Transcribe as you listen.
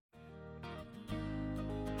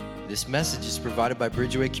This message is provided by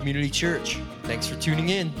Bridgeway Community Church. Thanks for tuning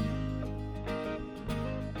in.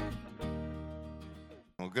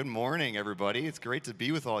 Well, good morning, everybody. It's great to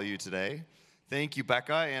be with all you today. Thank you,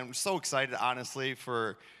 Becca, and I'm so excited, honestly,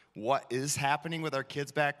 for what is happening with our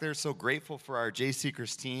kids back there. So grateful for our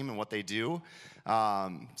J-Seekers team and what they do.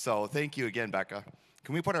 So thank you again, Becca.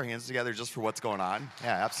 Can we put our hands together just for what's going on?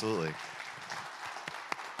 Yeah, absolutely.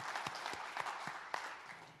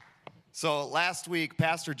 So last week,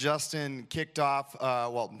 Pastor Justin finished up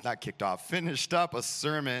a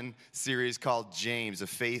sermon series called James, A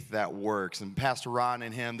Faith That Works. And Pastor Ron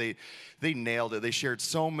and him, they nailed it. They shared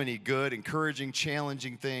so many good, encouraging,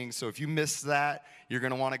 challenging things. So if you missed that, you're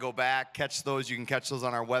going to want to go back, catch those. You can catch those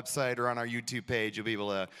on our website or on our YouTube page. You'll be able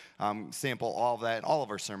to sample all of that. All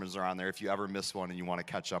of our sermons are on there if you ever miss one and you want to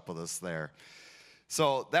catch up with us there.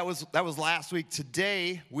 So that was last week.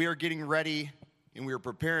 Today, we are getting ready and we are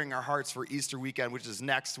preparing our hearts for Easter weekend, which is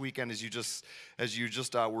next weekend, as you just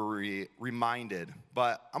were reminded.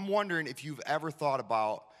 But I'm wondering if you've ever thought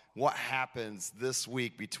about what happens this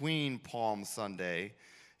week between Palm Sunday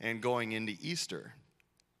and going into Easter.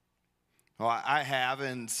 Well, I have,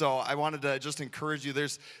 and so I wanted to just encourage you.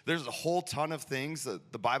 There's a whole ton of things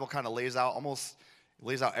that the Bible kind of lays out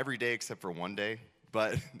every day except for one day.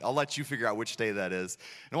 But I'll let you figure out which day that is.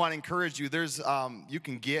 And I want to encourage you, you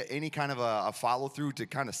can get any kind of a follow-through to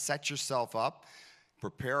kind of set yourself up,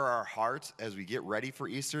 prepare our hearts as we get ready for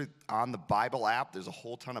Easter. On the Bible app, there's a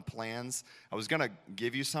whole ton of plans. I was going to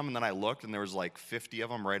give you some, and then I looked, and there was like 50 of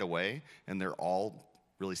them right away, and they're all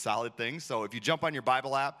really solid things. So if you jump on your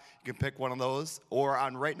Bible app, you can pick one of those, or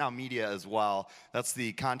on Right Now Media as well. That's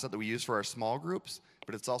the content that we use for our small groups.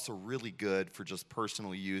 But it's also really good for just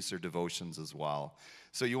personal use or devotions as well.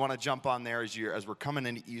 So you want to jump on there as we're coming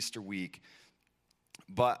into Easter week.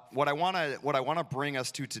 But what I want to bring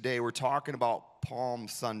us to today, we're talking about Palm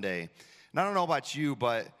Sunday. And I don't know about you,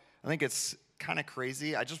 but I think it's kind of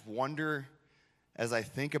crazy. I just wonder, as I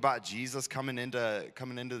think about Jesus coming into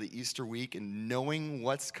the Easter week and knowing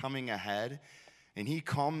what's coming ahead, and he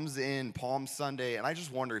comes in Palm Sunday, and I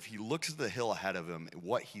just wonder if he looks at the hill ahead of him,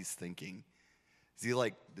 what he's thinking.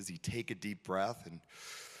 Does he take a deep breath? And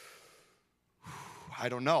I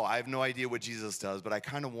don't know. I have no idea what Jesus does, but I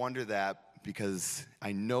kind of wonder that because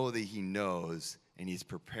I know that he knows and he's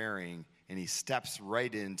preparing and he steps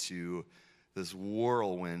right into this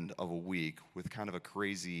whirlwind of a week with kind of a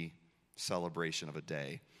crazy celebration of a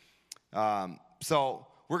day. So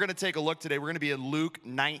we're going to take a look today. We're going to be in Luke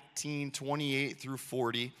 19, 28 through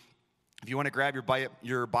 40. If you want to grab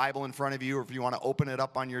your Bible in front of you or if you want to open it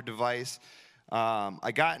up on your device,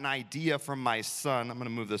 I got an idea from my son. I'm going to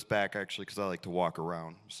move this back, actually, because I like to walk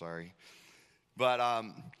around. Sorry. But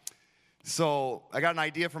so I got an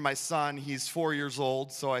idea from my son. He's 4 years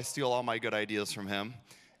old, so I steal all my good ideas from him.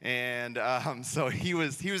 And so he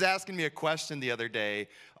was asking me a question the other day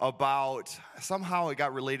about, somehow it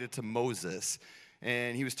got related to Moses.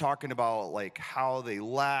 And he was talking about, like, how they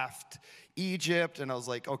left Egypt, and I was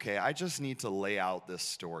like, okay, I just need to lay out this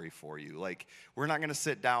story for you. Like, we're not going to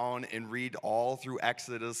sit down and read all through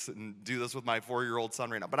Exodus and do this with my 4-year-old son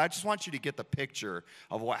right now, but I just want you to get the picture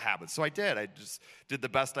of what happened. So I did. I just did the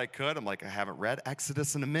best I could. I'm like, I haven't read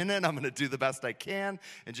Exodus in a minute. I'm going to do the best I can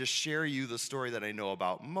and just share you the story that I know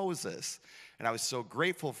about Moses. And I was so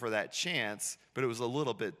grateful for that chance, but it was a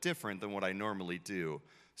little bit different than what I normally do.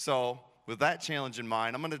 So with that challenge in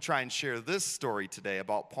mind, I'm going to try and share this story today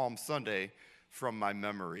about Palm Sunday from my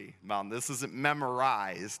memory. Now, this isn't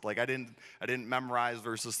memorized. Like, I didn't memorize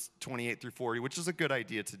verses 28 through 40, which is a good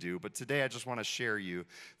idea to do. But today, I just want to share you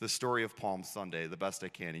the story of Palm Sunday the best I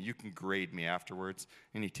can. And you can grade me afterwards.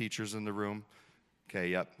 Any teachers in the room? Okay,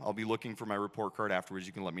 yep. I'll be looking for my report card afterwards.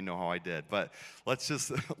 You can let me know how I did. But let's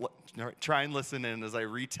just try and listen in as I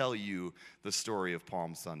retell you the story of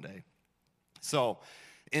Palm Sunday. So,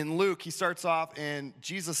 in Luke, he starts off, and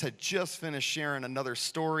Jesus had just finished sharing another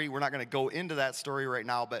story. We're not going to go into that story right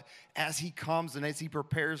now, but as he comes and as he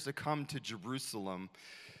prepares to come to Jerusalem,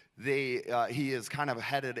 he is kind of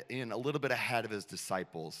headed in a little bit ahead of his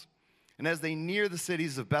disciples. And as they near the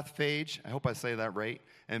cities of Bethphage, I hope I say that right,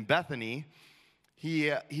 and Bethany,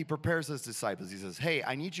 he prepares his disciples. He says, hey,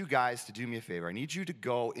 I need you guys to do me a favor. I need you to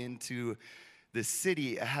go into the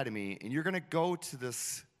city ahead of me, and you're going to go into the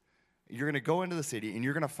city, and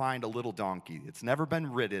you're going to find a little donkey. It's never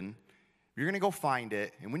been ridden. You're going to go find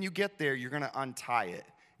it, and when you get there, you're going to untie it.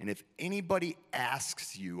 And if anybody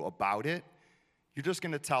asks you about it, you're just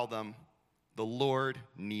going to tell them, the Lord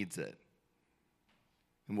needs it.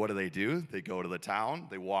 And what do? They go to the town,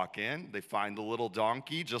 they walk in, they find the little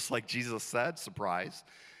donkey, just like Jesus said, surprise.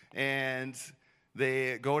 And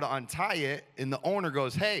they go to untie it, and the owner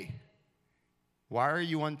goes, hey, why are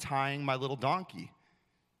you untying my little donkey?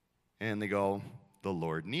 And they go, the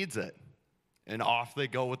Lord needs it. And off they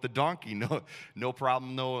go with the donkey. No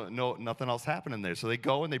problem, nothing else happening there. So they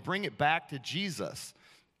go and they bring it back to Jesus.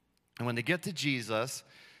 And when they get to Jesus,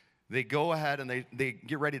 they go ahead and they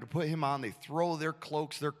get ready to put him on. They throw their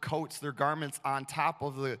cloaks, their coats, their garments on top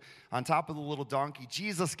of the little donkey.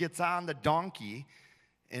 Jesus gets on the donkey,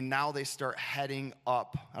 and now they start heading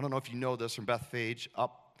up. I don't know if you know this from Bethphage,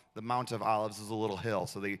 up the Mount of Olives is a little hill.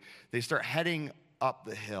 So they start heading up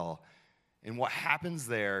the hill. And what happens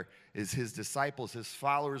there is his disciples, his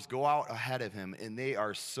followers go out ahead of him, and they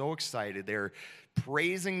are so excited. They're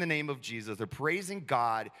praising the name of Jesus. They're praising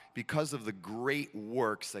God because of the great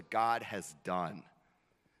works that God has done.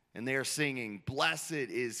 And they are singing, "Blessed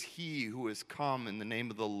is he who has come in the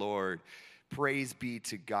name of the Lord. Praise be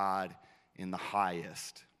to God in the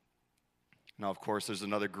highest." Now, of course, there's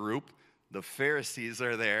another group. The Pharisees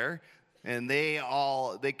are there, and they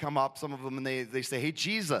come up, some of them, and they say, "Hey,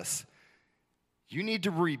 Jesus, you need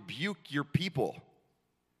to rebuke your people.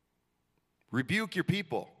 Rebuke your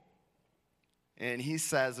people." And he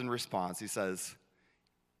says in response, he says,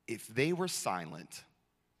 "If they were silent,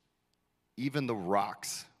 even the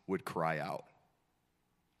rocks would cry out."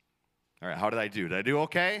 All right, how did I do? Did I do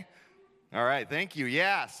okay? All right, thank you.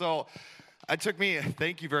 Yeah, so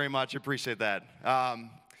thank you very much. I appreciate that.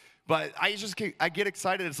 But I get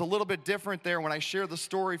excited. It's a little bit different there when I share the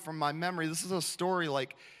story from my memory. This is a story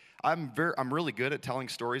like, I'm really good at telling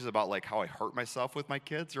stories about like how I hurt myself with my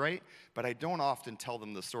kids, right? But I don't often tell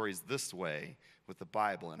them the stories this way with the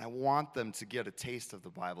Bible. And I want them to get a taste of the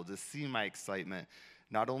Bible, to see my excitement,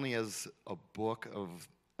 not only as a book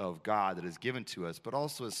of God that is given to us, but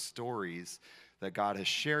also as stories that God has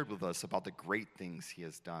shared with us about the great things he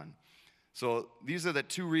has done. So these are the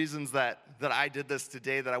two reasons that I did this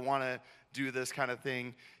today, that I want to do this kind of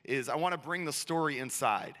thing, is I want to bring the story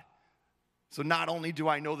inside. So not only do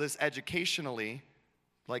I know this educationally,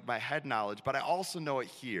 like my head knowledge, but I also know it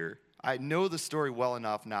here. I know the story well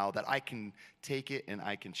enough now that I can take it and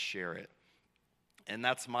I can share it. And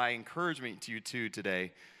that's my encouragement to you too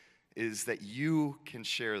today, is that you can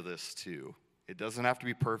share this too. It doesn't have to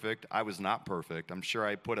be perfect. I was not perfect. I'm sure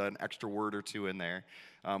I put an extra word or two in there,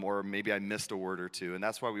 or maybe I missed a word or two, and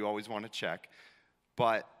that's why we always want to check.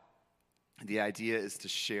 But the idea is to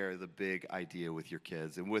share the big idea with your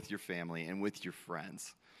kids and with your family and with your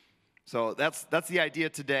friends. So that's the idea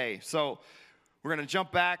today. So we're going to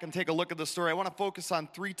jump back and take a look at the story. I want to focus on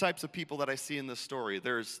three types of people that I see in this story.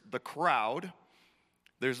 There's the crowd,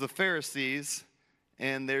 there's the Pharisees,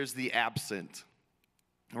 and there's the absent.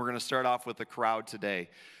 We're going to start off with the crowd today.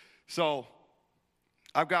 So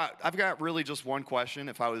I've got really just one question.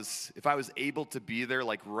 If I was able to be there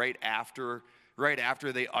like right after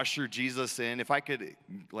they usher Jesus in, if I could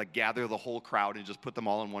like gather the whole crowd and just put them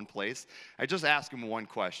all in one place, I just ask them one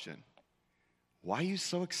question. Why are you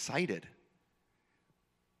so excited?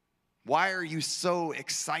 Why are you so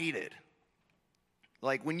excited?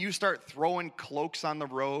 Like when you start throwing cloaks on the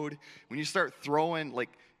road, when you start throwing like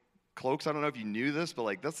cloaks, I don't know if you knew this, but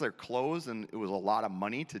like that's their clothes, and it was a lot of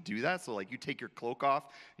money to do that. So like you take your cloak off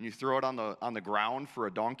and you throw it on the ground for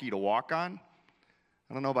a donkey to walk on.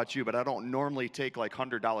 I don't know about you, but I don't normally take like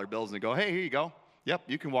 $100 bills and go, "Hey, here you go. Yep,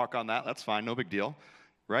 you can walk on that. That's fine, no big deal."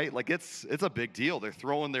 Right? Like it's a big deal. They're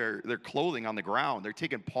throwing their clothing on the ground. They're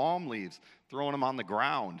taking palm leaves, throwing them on the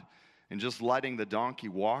ground, and just letting the donkey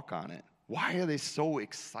walk on it. Why are they so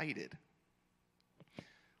excited?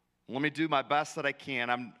 Let me do my best that I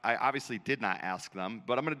can. I obviously did not ask them,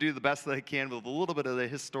 but I'm going to do the best that I can with a little bit of the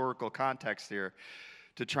historical context here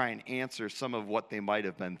to try and answer some of what they might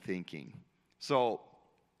have been thinking. So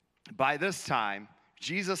by this time,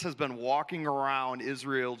 Jesus has been walking around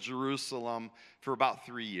Israel, Jerusalem, for about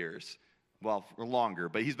 3 years. Well, or longer,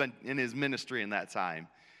 but he's been in his ministry in that time.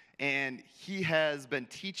 And he has been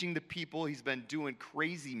teaching the people. He's been doing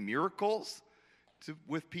crazy miracles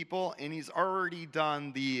with people, and he's already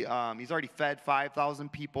done he's already fed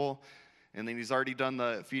 5,000 people, and then he's already done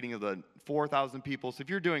the feeding of the 4,000 people. So if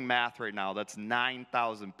you're doing math right now, that's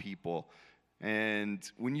 9,000 people. And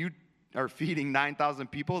when you are feeding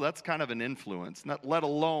 9,000 people, that's kind of an influence. Not let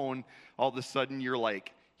alone all of a sudden you're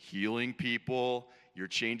like healing people, you're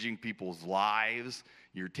changing people's lives,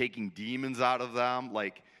 you're taking demons out of them.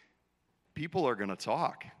 Like people are going to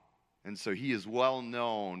talk. And so he is well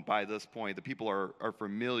known by this point. The people are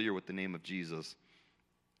familiar with the name of Jesus.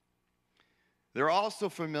 They're also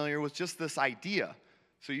familiar with just this idea.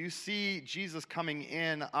 So you see Jesus coming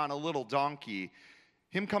in on a little donkey.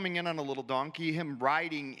 Him coming in on a little donkey, him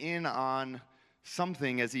riding in on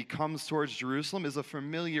something as he comes towards Jerusalem is a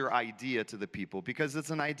familiar idea to the people because it's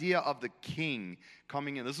an idea of the king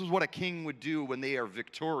coming in. This is what a king would do when they are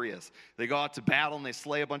victorious. They go out to battle and they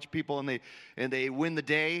slay a bunch of people and they win the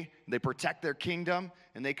day, they protect their kingdom,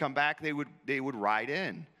 and they come back, they would ride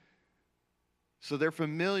in. So they're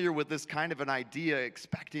familiar with this kind of an idea,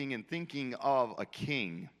 expecting and thinking of a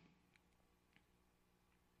king.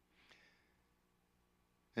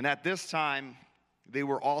 And at this time, they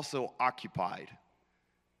were also occupied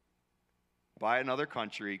by another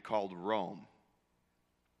country called Rome.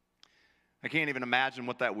 I can't even imagine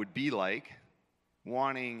what that would be like,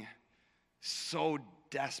 wanting so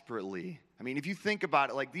desperately. I mean, if you think about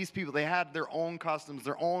it, like these people, they had their own customs,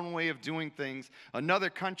 their own way of doing things. Another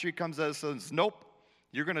country comes out and says, nope,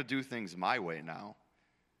 you're going to do things my way now.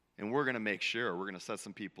 And we're going to make sure, we're going to set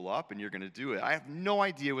some people up and you're going to do it. I have no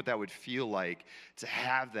idea what that would feel like to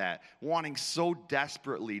have that, wanting so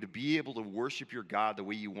desperately to be able to worship your God the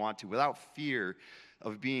way you want to without fear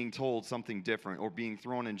of being told something different or being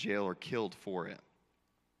thrown in jail or killed for it.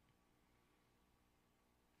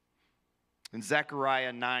 In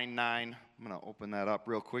Zechariah 9:9, I'm going to open that up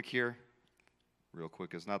real quick here. Real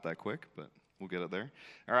quick is not that quick, but we'll get it there.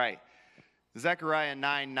 All right. Zechariah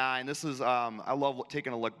 9:9, this is, I love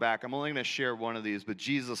taking a look back. I'm only going to share one of these, but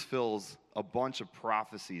Jesus fills a bunch of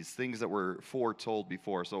prophecies, things that were foretold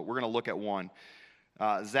before. So we're going to look at one.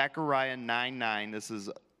 Zechariah 9:9, this is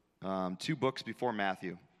 2 books before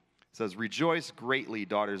Matthew. It says, "Rejoice greatly,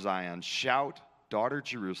 daughter Zion. Shout, daughter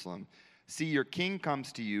Jerusalem. See, your king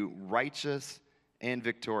comes to you, righteous and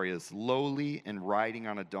victorious, lowly and riding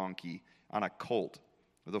on a donkey, on a colt,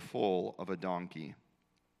 the foal of a donkey."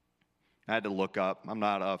 I had to look up. I'm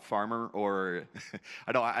not a farmer, or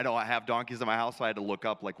I don't have donkeys in my house, so I had to look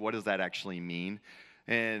up, like, what does that actually mean?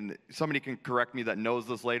 And somebody can correct me that knows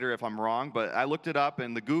this later if I'm wrong, but I looked it up,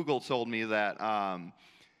 and the Google told me that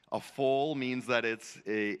a foal means that it's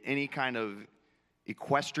any kind of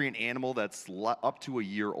equestrian animal that's up to a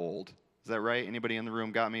year old. Is that right? Anybody in the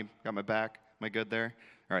room got me? Got my back? Am I good there?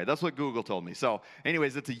 All right, that's what Google told me. So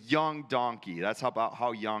anyways, it's a young donkey. That's about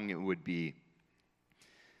how young it would be.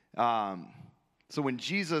 So when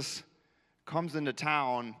Jesus comes into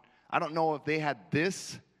town, I don't know if they had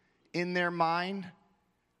this in their mind,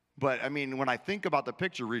 but I mean, when I think about the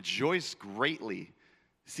picture, rejoice greatly.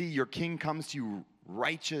 See, your king comes to you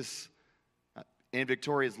righteous and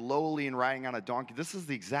victorious, lowly and riding on a donkey. This is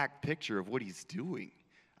the exact picture of what he's doing.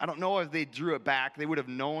 I don't know if they drew it back. They would have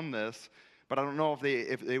known this, but I don't know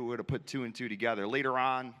if they would have put 2 and 2 together. Later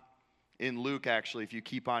on in Luke, actually, if you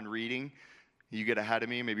keep on reading, you get ahead of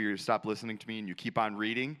me, maybe you stop listening to me and you keep on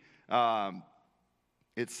reading.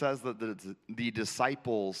 It says that the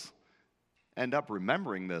disciples end up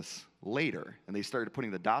remembering this later, and they started putting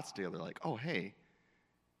the dots together, like, oh, hey,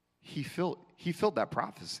 he filled that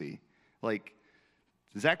prophecy. Like,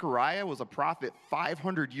 Zechariah was a prophet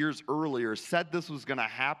 500 years earlier, said this was going to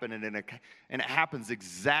happen, and it happens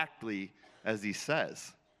exactly as he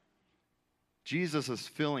says. Jesus is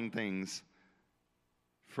filling things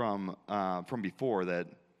from before that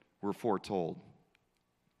were foretold.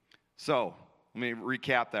 So let me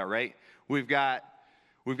recap that, right? We've got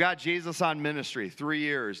Jesus on ministry, 3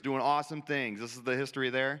 years, doing awesome things. This is the history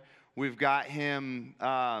there. We've got him,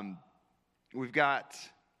 we've got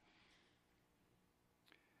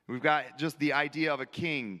just the idea of a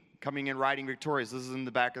king coming in riding victorious. This is in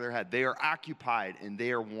the back of their head. They are occupied and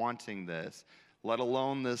they are wanting this, let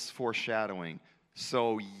alone this foreshadowing.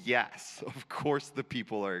 So yes, of course the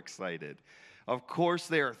people are excited. Of course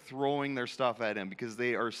they are throwing their stuff at him because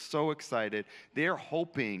they are so excited. They are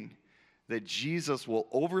hoping that Jesus will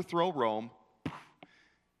overthrow Rome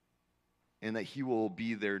and that he will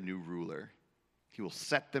be their new ruler. He will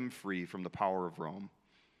set them free from the power of Rome.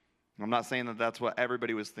 I'm not saying that that's what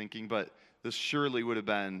everybody was thinking, but this surely would have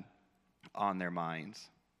been on their minds.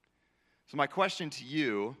 So my question to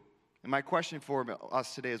you, and my question for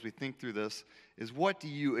us today as we think through this, is what do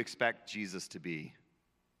you expect Jesus to be?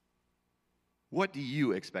 What do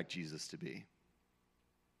you expect Jesus to be?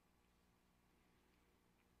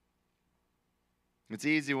 It's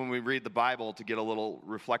easy when we read the Bible to get a little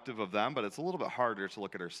reflective of them, but it's a little bit harder to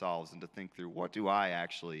look at ourselves and to think through, what do I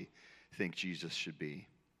actually think Jesus should be?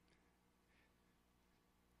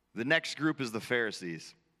 The next group is the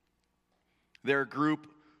Pharisees. They're a group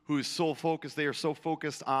who's so focused, they are so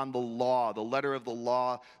focused on the law, the letter of the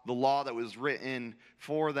law that was written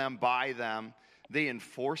for them, by them. They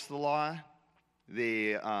enforce the law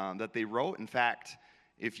that they wrote. In fact,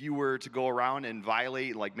 if you were to go around and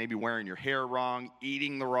violate, like maybe wearing your hair wrong,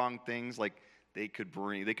 eating the wrong things, like they could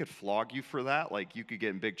flog you for that. Like you could get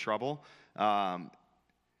in big trouble.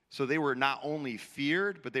 So they were not only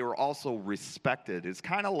feared, but they were also respected. It's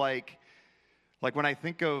kind of like when I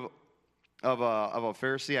think of a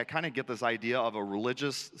Pharisee, I kind of get this idea of a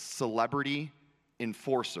religious celebrity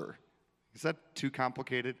enforcer. Is that too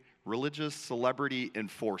complicated? Religious celebrity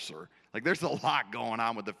enforcer. Like there's a lot going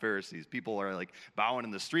on with the Pharisees. People are like bowing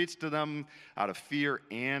in the streets to them out of fear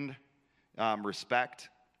and respect.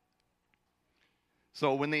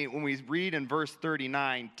 So when we read in verse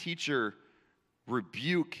 39, teacher,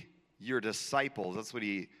 rebuke your disciples. That's what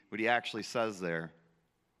he actually says there.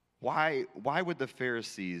 Why would the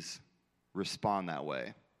Pharisees respond that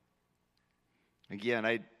way? Again,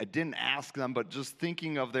 I didn't ask them, but just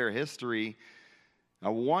thinking of their history, I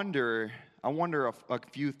wonder a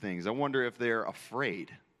few things. I wonder if they're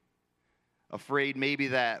afraid maybe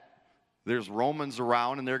that there's Romans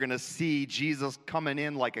around and they're going to see Jesus coming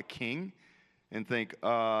in like a king and think,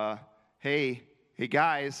 hey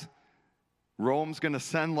guys, Rome's going to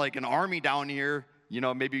send like an army down here. You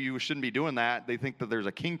know, maybe you shouldn't be doing that. They think that there's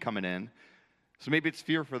a king coming in. So maybe it's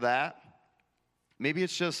fear for that. Maybe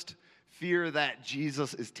it's just fear that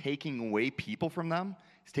Jesus is taking away people from them.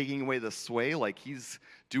 He's taking away the sway, like he's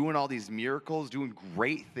doing all these miracles, doing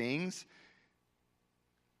great things.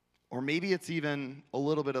 Or maybe it's even a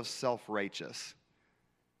little bit of self-righteous.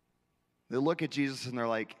 They look at Jesus and they're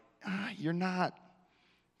like, you're not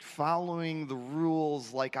following the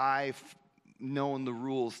rules like I've known the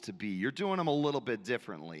rules to be. You're doing them a little bit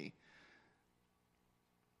differently.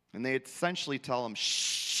 And they essentially tell him,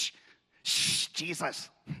 shh, Jesus,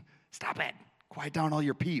 stop it. Quiet down all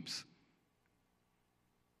your peeps.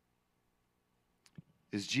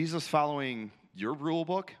 Is Jesus following your rule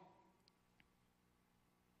book?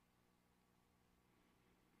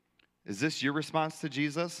 Is this your response to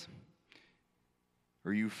Jesus?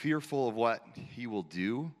 Are you fearful of what he will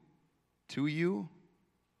do to you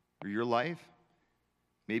or your life?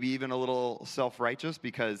 Maybe even a little self-righteous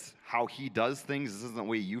because how he does things, this isn't the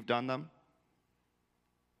way you've done them.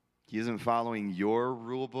 He isn't following your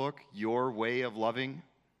rule book, your way of loving.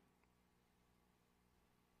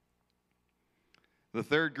 The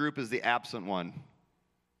third group is the absent one.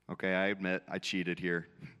 Okay, I admit I cheated here.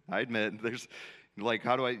 I admit there's like,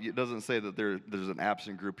 it doesn't say that there's an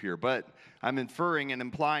absent group here, but I'm inferring and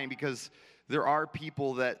implying because there are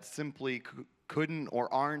people that simply couldn't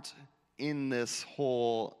or aren't in this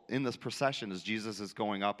procession as Jesus is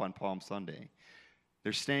going up on Palm Sunday.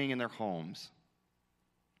 They're staying in their homes.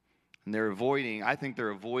 And I think they're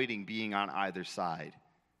avoiding being on either side.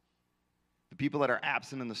 The people that are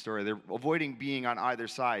absent in the story, they're avoiding being on either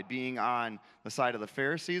side, being on the side of the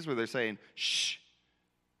Pharisees where they're saying, shh,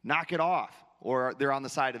 knock it off. Or they're on the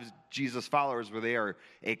side of Jesus' followers where they are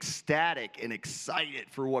ecstatic and excited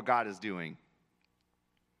for what God is doing.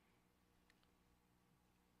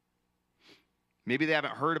 Maybe they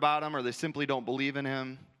haven't heard about him or they simply don't believe in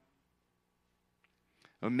him.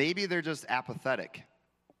 Or maybe they're just apathetic.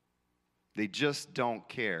 They just don't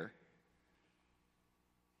care.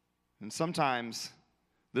 And sometimes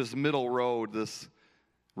this middle road, this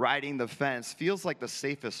riding the fence, feels like the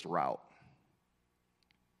safest route.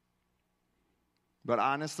 But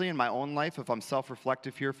honestly, in my own life, if I'm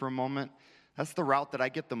self-reflective here for a moment, that's the route that I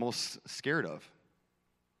get the most scared of.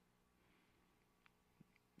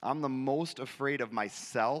 I'm the most afraid of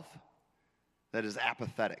myself that is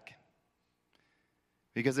apathetic.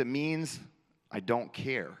 Because it means I don't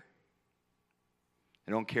care.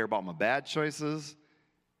 I don't care about my bad choices.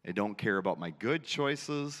 I don't care about my good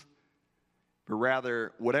choices. But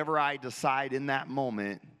rather, whatever I decide in that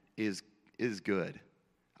moment is good.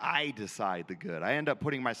 I decide the good. I end up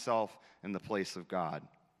putting myself in the place of God.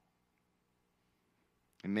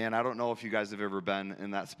 And man, I don't know if you guys have ever been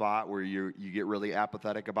in that spot where you get really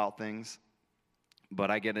apathetic about things, but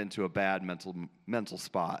I get into a bad mental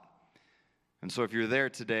spot. And so if you're there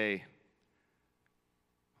today,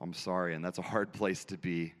 I'm sorry, and that's a hard place to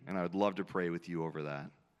be, and I would love to pray with you over that.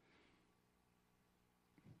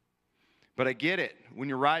 But I get it. When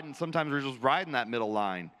you're riding, sometimes we're just riding that middle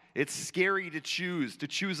line. It's scary to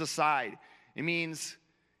choose a side. It means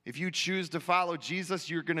if you choose to follow Jesus,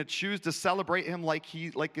 you're going to choose to celebrate him like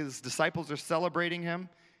his disciples are celebrating him.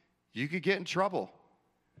 You could get in trouble.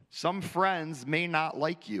 Some friends may not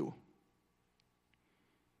like you.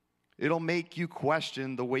 It'll make you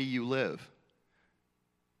question the way you live.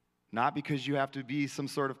 Not because you have to be some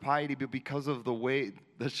sort of piety, but because of the way,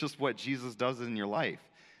 that's just what Jesus does in your life,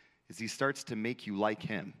 is he starts to make you like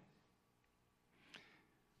him.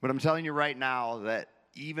 But I'm telling you right now that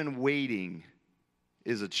even waiting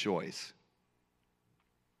is a choice.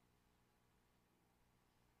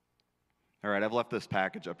 All right, I've left this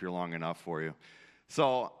package up here long enough for you.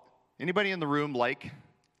 So, anybody in the room like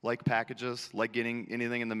Like packages? Like getting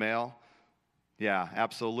anything in the mail? Yeah,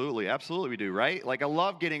 absolutely. Absolutely we do, right? Like I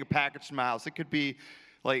love getting a package to my house. It could be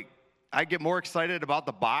like I get more excited about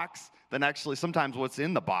the box than actually sometimes what's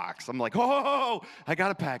in the box. I'm like, oh, I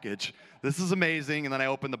got a package. This is amazing. And then I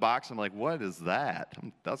open the box. I'm like, what is that?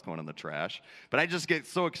 That's going in the trash. But I just get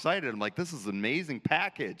so excited. I'm like, this is an amazing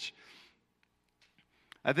package.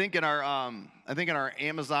 I think in our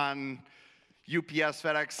Amazon, UPS,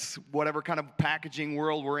 FedEx, whatever kind of packaging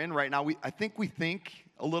world we're in right now, I think we think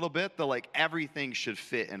a little bit that like everything should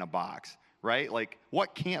fit in a box. Right? Like,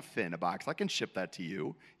 what can't fit in a box? I can ship that to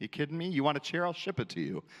you. You kidding me? You want a chair? I'll ship it to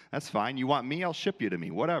you. That's fine. You want me? I'll ship you to me.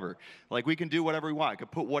 Whatever. Like, we can do whatever we want. I could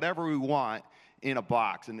put whatever we want in a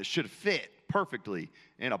box, and it should fit perfectly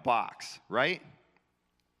in a box, right?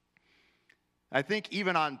 I think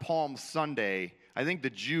even on Palm Sunday, I think the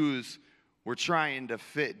Jews were trying to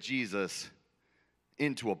fit Jesus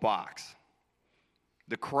into a box.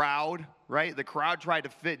 The crowd, right? The crowd tried to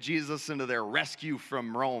fit Jesus into their rescue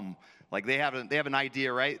from Rome. Like they have an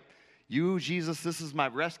idea, right? You, Jesus, this is my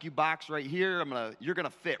rescue box right here. You're gonna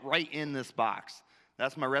fit right in this box.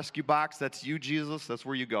 That's my rescue box. That's you, Jesus. That's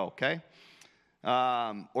where you go, okay?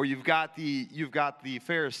 Or you've got the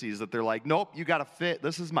Pharisees that they're like, nope, you gotta fit.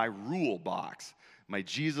 This is my rule box. My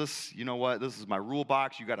Jesus, you know what? This is my rule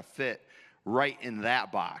box. You gotta fit right in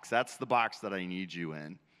that box. That's the box that I need you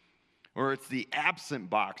in. Or it's the absent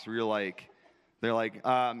box where they're like,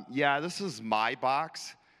 yeah, this is my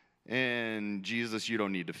box. And Jesus, you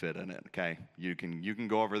don't need to fit in it, okay? You can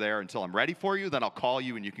go over there until I'm ready for you, then I'll call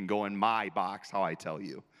you and you can go in my box how I tell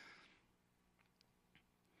you.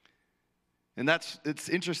 And it's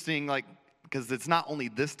interesting, like, because it's not only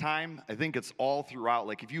this time, I think it's all throughout.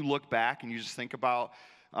 Like, if you look back and you just think about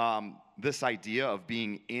this idea of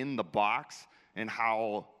being in the box and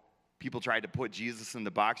how people tried to put Jesus in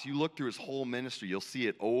the box, you look through his whole ministry, you'll see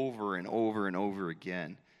it over and over and over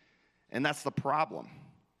again. And that's the problem.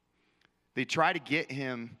 They try to get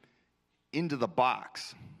him into the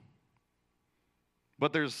box.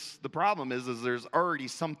 But the problem is there's already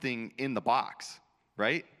something in the box,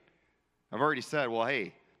 right? They've already said, well,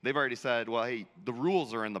 hey, the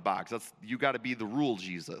rules are in the box. You got to be the rule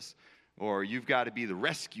Jesus. Or you've got to be the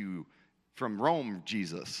rescue from Rome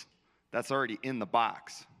Jesus. That's already in the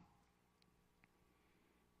box.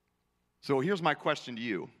 So here's my question to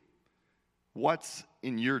you. What's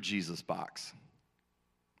in your Jesus box?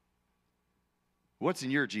 What's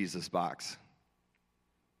in your Jesus box?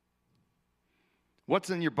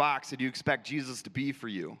 What's in your box that you expect Jesus to be for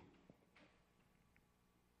you?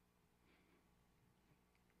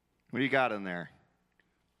 What do you got in there?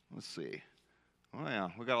 Let's see. Oh yeah,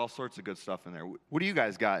 we got all sorts of good stuff in there. What do you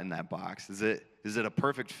guys got in that box? Is it a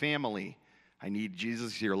perfect family? I need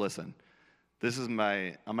Jesus here. Listen,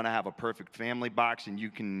 I'm gonna have a perfect family box, and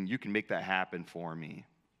you can make that happen for me.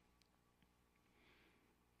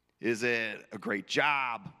 Is it a great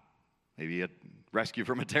job? Maybe a rescue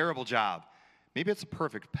from a terrible job. Maybe it's a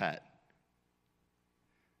perfect pet.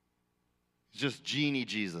 It's just Genie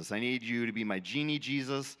Jesus. I need you to be my Genie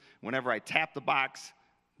Jesus. Whenever I tap the box,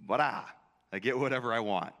 I get whatever I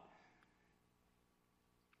want.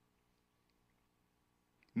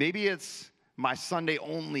 Maybe it's my Sunday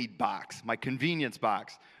only box, my convenience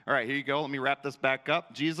box. All right, here you go. Let me wrap this back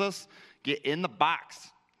up. Jesus, get in the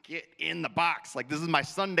box. Get in the box. Like, this is my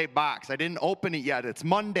Sunday box. I didn't open it yet. It's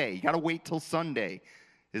Monday. You got to wait till Sunday.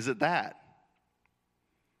 Is it that?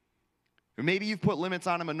 Or maybe you've put limits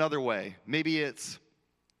on him another way. Maybe it's,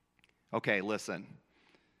 okay, listen.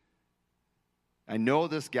 I know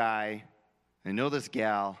this guy, I know this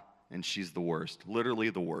gal, and she's the worst. Literally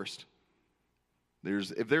the worst.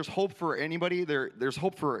 If there's hope for anybody, there's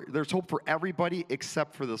hope for everybody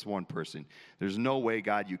except for this one person. There's no way,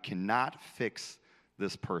 God, you cannot fix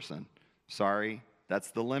this person. Sorry, that's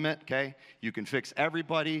the limit, okay? You can fix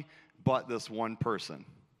everybody but this one person.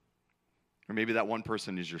 Or maybe that one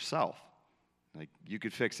person is yourself. Like, you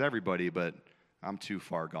could fix everybody, but I'm too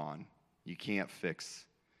far gone. You can't fix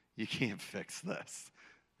this.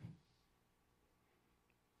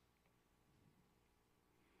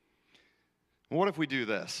 What if we do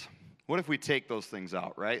this? What if we take those things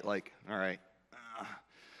out, right? Like, all right,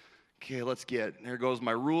 okay, there goes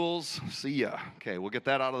my rules. See ya. Okay, we'll get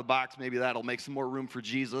that out of the box. Maybe that'll make some more room for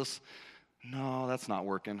Jesus. No, that's not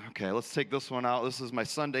working. Okay, let's take this one out. This is my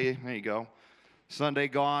Sunday. There you go. Sunday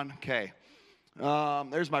gone. Okay.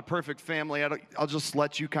 There's my perfect family. I'll just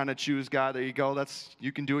let you kind of choose, God. There you go.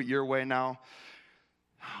 You can do it your way now.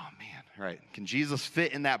 Oh, man. All right. Can Jesus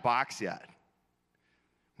fit in that box yet?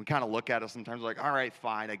 We kind of look at it sometimes like, all right,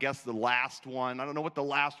 fine. I guess the last one. I don't know what the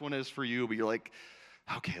last one is for you, but you're like,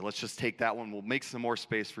 Okay, let's just take that one. We'll make some more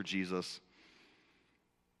space for Jesus.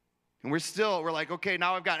 And we're like, okay,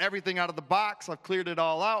 now I've got everything out of the box. I've cleared it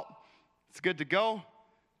all out. It's good to go.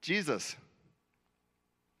 Jesus,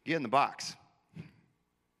 get in the box.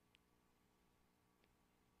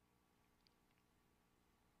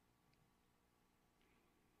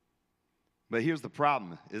 But here's the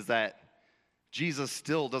problem, is that Jesus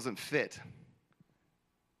still doesn't fit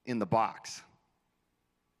in the box.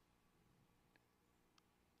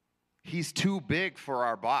 He's too big for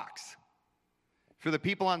our box. For the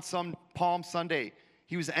people on some Palm Sunday,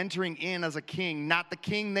 he was entering in as a king, not the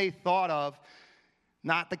king they thought of,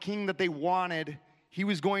 not the king that they wanted. He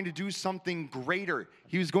was going to do something greater.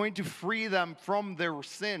 He was going to free them from their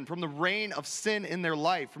sin, from the reign of sin in their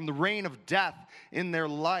life, from the reign of death in their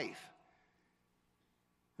life.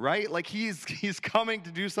 Right? Like he's coming to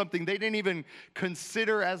do something they didn't even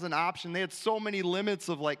consider as an option. They had so many limits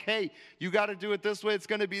of like, hey, you got to do it this way. It's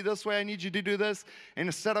going to be this way. I need you to do this. And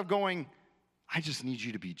instead of going, I just need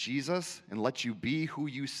you to be Jesus and let you be who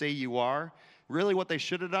you say you are, really what they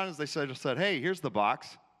should have done is they just said, hey, here's the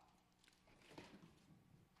box.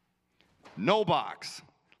 No box.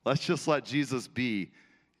 Let's just let Jesus be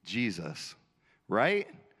Jesus. Right?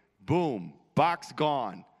 Boom. Box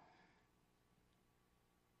gone.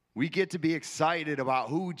 We get to be excited about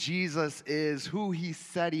who Jesus is, who he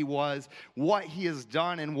said he was, what he has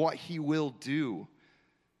done, and what he will do.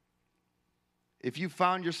 If you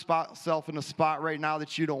found yourself in a spot right now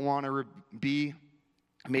that you don't want to be,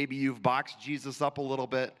 maybe you've boxed Jesus up a little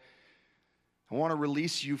bit, I want to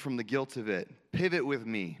release you from the guilt of it. Pivot with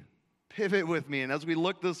me. Pivot with me. And as we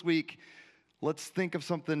look this week, let's think of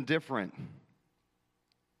something different.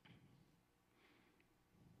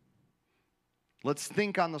 Let's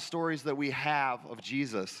think on the stories that we have of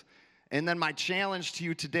Jesus. And then my challenge to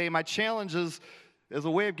you today, my challenge is, as a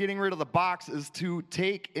way of getting rid of the box, is to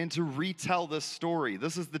take and to retell this story.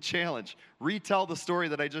 This is the challenge. Retell the story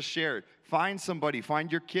that I just shared. Find somebody,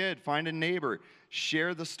 find your kid, find a neighbor.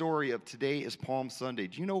 Share the story of today is Palm Sunday.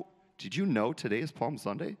 Did you know today is Palm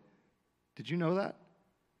Sunday? Did you know that?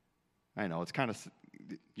 I know, it's kind of,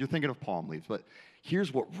 you're thinking of palm leaves, but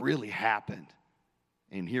here's what really happened,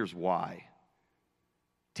 and here's why.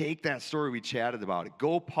 Take that story we chatted about it.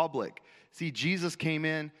 Go public. See, Jesus came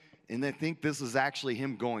in, and they think this is actually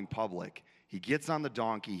him going public. He gets on the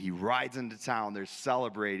donkey. He rides into town. They're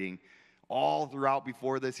celebrating. All throughout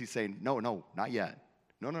before this, he's saying, no, not yet.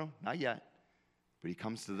 No, not yet. But he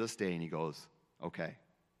comes to this day, and he goes, okay,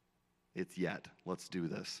 it's yet. Let's do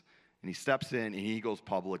this. And he steps in, and he goes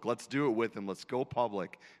public. Let's do it with him. Let's go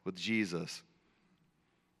public with Jesus.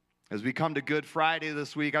 As we come to Good Friday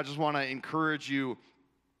this week, I just want to encourage you,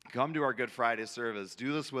 come to our Good Friday service.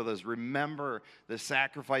 Do this with us. Remember the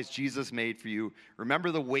sacrifice Jesus made for you.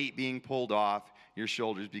 Remember the weight being pulled off your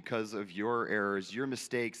shoulders because of your errors, your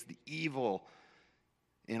mistakes, the evil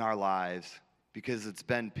in our lives, because it's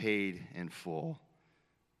been paid in full.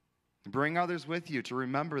 Bring others with you to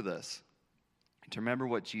remember this, to remember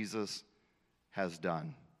what Jesus has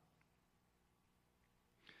done.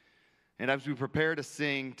 And as we prepare to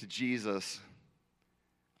sing to Jesus,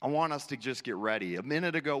 I want us to just get ready. A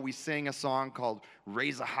minute ago, we sang a song called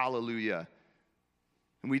Raise a Hallelujah.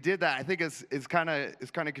 And we did that. I think it's kind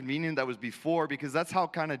of convenient that was before, because that's how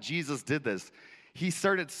kind of Jesus did this. He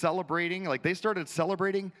started celebrating, like they started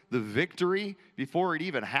celebrating the victory before it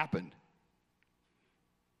even happened.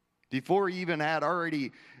 Before he even had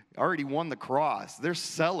already won the cross. They're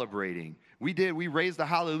celebrating. We raised a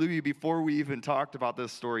hallelujah before we even talked about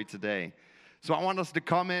this story today. So I want us to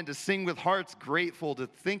come in to sing with hearts grateful, to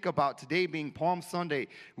think about today being Palm Sunday.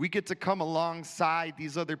 We get to come alongside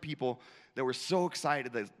these other people that were so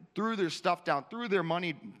excited that threw their stuff down, threw their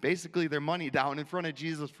money, basically their money down in front of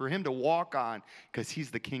Jesus for him to walk on, because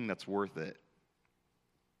he's the king that's worth it.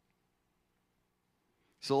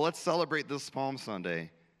 So let's celebrate this Palm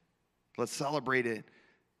Sunday. Let's celebrate it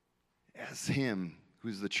as him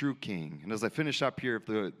who's the true king. And as I finish up here, if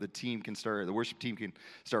the team can start, the worship team can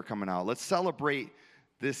start coming out, let's celebrate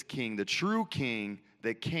this king, the true king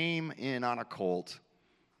that came in on a colt.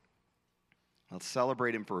 Let's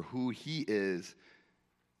celebrate him for who he is,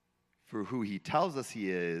 for who he tells us he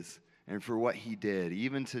is, and for what he did.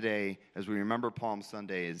 Even today, as we remember Palm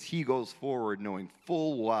Sunday, as he goes forward knowing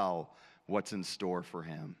full well what's in store for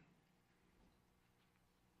him.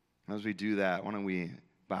 As we do that, why don't we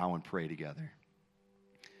bow and pray together?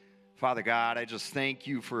 Father God, I just thank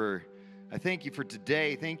you for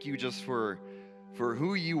today. Thank you just for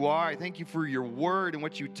who you are. I thank you for your word and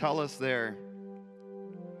what you tell us there.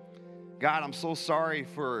 God, I'm so sorry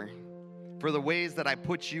for the ways that I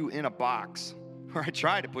put you in a box, or I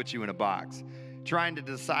try to put you in a box. trying to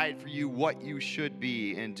decide for you what you should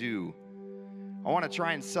be and do. I want to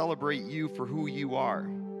try and celebrate you for who you are.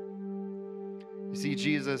 You see,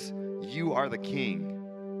 Jesus, you are the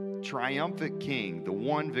King, triumphant King, the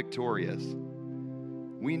one victorious.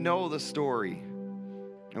 We know the story,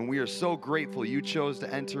 and we are so grateful you chose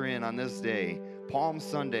to enter in on this day, Palm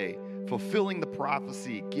Sunday, fulfilling the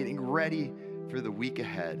prophecy, getting ready for the week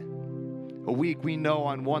ahead. A week we know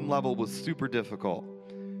on one level was super difficult,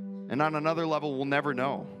 and on another level we'll never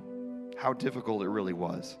know how difficult it really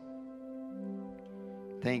was.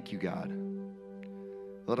 Thank you, God.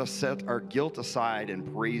 Let us set our guilt aside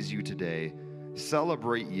and praise you today,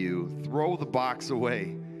 celebrate you, throw the box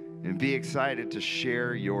away, and be excited to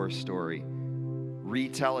share your story.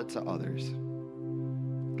 Retell it to others.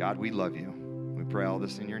 God, we love you. We pray all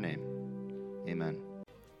this in your name. Amen.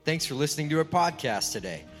 Thanks for listening to our podcast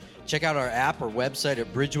today. Check out our app or website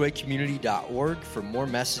at bridgewaycommunity.org for more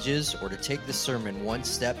messages or to take the sermon one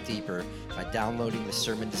step deeper by downloading the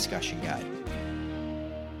sermon discussion guide.